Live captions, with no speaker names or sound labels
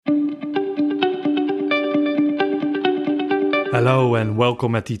Hello and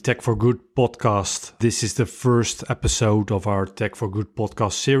welcome at the Tech for Good podcast. This is the first episode of our Tech for Good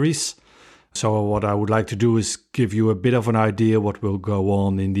podcast series. So what I would like to do is give you a bit of an idea what will go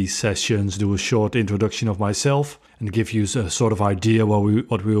on in these sessions, do a short introduction of myself and give you a sort of idea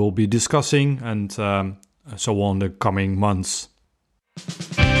what we will be discussing and so on the coming months.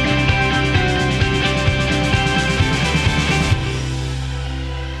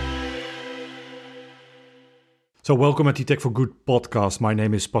 So welcome at the Tech for Good podcast. My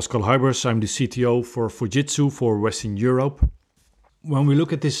name is Pascal Huibers. I'm the CTO for Fujitsu for Western Europe. When we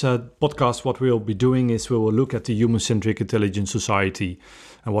look at this podcast, what we'll be doing is we will look at the human-centric intelligent society.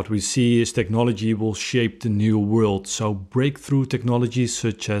 And what we see is technology will shape the new world. So breakthrough technologies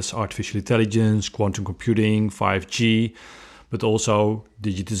such as artificial intelligence, quantum computing, 5G, but also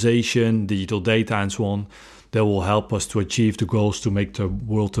digitization, digital data and so on, that will help us to achieve the goals to make the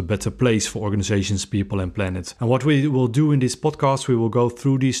world a better place for organizations, people and planet. And what we will do in this podcast, we will go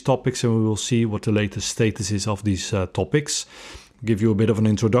through these topics and we will see what the latest status is of these topics, give you a bit of an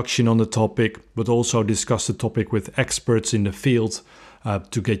introduction on the topic, but also discuss the topic with experts in the field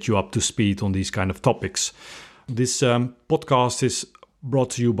to get you up to speed on these kind of topics. This podcast is brought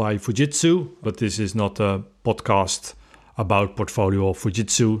to you by Fujitsu, but this is not a podcast about portfolio of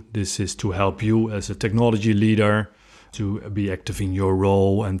Fujitsu. This is to help you as a technology leader to be active in your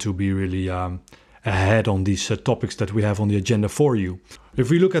role and to be really ahead on these topics that we have on the agenda for you. If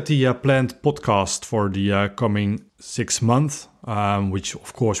we look at the planned podcast for the coming 6 months, which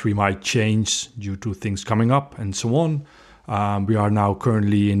of course we might change due to things coming up and so on. We are now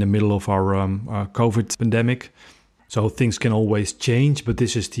currently in the middle of our COVID pandemic. So things can always change, but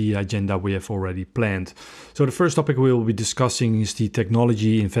this is the agenda we have already planned. So the first topic we will be discussing is the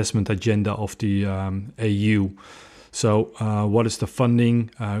technology investment agenda of the EU. So what is the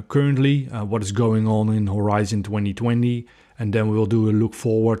funding currently? What is going on in Horizon 2020? And then we will do a look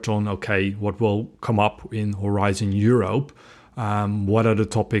forward on, what will come up in Horizon Europe? What are the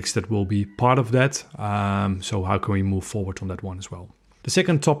topics that will be part of that? So how can we move forward on that one as well? The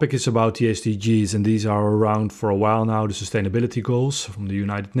second topic is about the SDGs, and these are around for a while now, the sustainability goals from the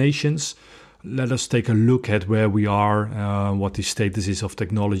United Nations. Let us take a look at where we are, what the status is of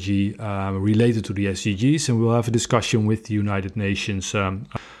technology related to the SDGs, and we'll have a discussion with the United Nations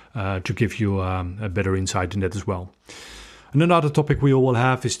to give you a better insight in that as well. And another topic we will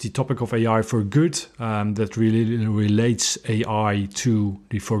have is the topic of AI for good, that really relates AI to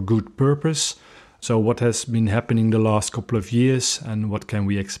the for good purpose. So what has been happening the last couple of years and what can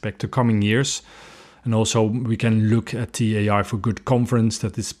we expect the coming years? And also we can look at the AI for Good conference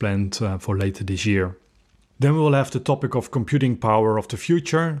that is planned for later this year. Then we will have the topic of computing power of the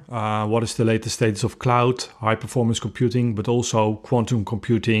future. What is the latest status of cloud, high performance computing, but also quantum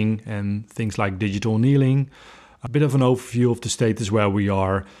computing and things like digital annealing. A bit of an overview of the status where we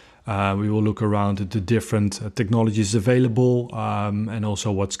are. We will look around at the different technologies available and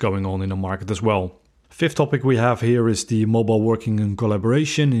also what's going on in the market as well. Fifth topic we have here is the mobile working and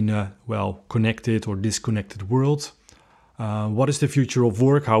collaboration in a, connected or disconnected world. What is the future of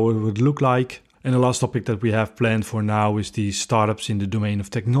work, how it would look like? And the last topic that we have planned for now is the startups in the domain of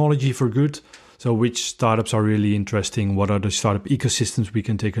technology for good. So which startups are really interesting? What are the startup ecosystems we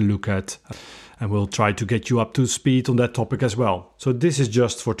can take a look at? And we'll try to get you up to speed on that topic as well. So this is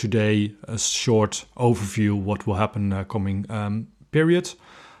just for today, a short overview of what will happen coming period.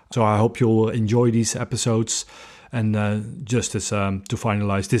 So I hope you'll enjoy these episodes. And just as to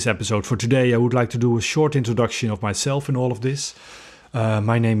finalize this episode for today, I would like to do a short introduction of myself in all of this.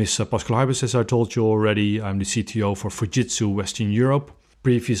 My name is Pascal Huibers, as I told you already. I'm the CTO for Fujitsu Western Europe.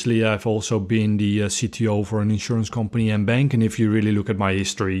 Previously, I've also been the CTO for an insurance company and bank. And if you really look at my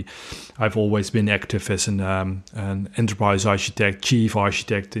history, I've always been active as an enterprise architect, chief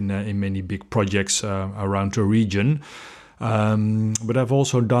architect in many big projects around the region. But I've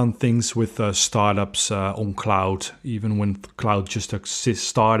also done things with startups on cloud, even when cloud just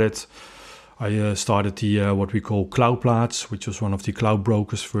started. I started the what we call Cloudplaats, which was one of the cloud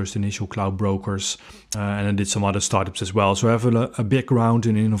brokers, first initial cloud brokers, and I did some other startups as well. So I have a background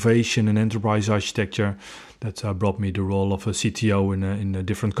in innovation and enterprise architecture that brought me the role of a CTO in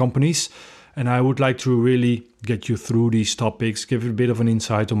different companies. And I would like to really get you through these topics, give a bit of an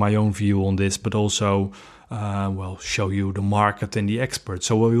insight on my own view on this, but also show you the market and the experts.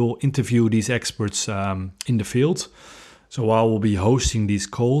 So we will interview these experts in the field. So I will be hosting these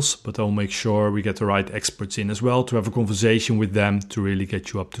calls, but I'll make sure we get the right experts in as well to have a conversation with them to really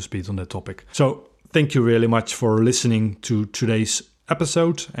get you up to speed on that topic. So thank you really much for listening to today's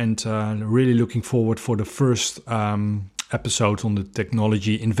episode and really looking forward for the first episode on the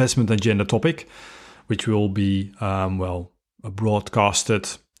technology investment agenda topic, which will be, broadcasted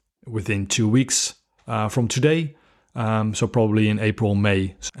within 2 weeks from today. So probably in April,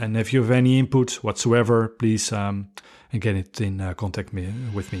 May. And if you have any input whatsoever, please get it in contact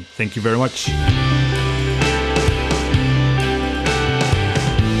with me. Thank you very much.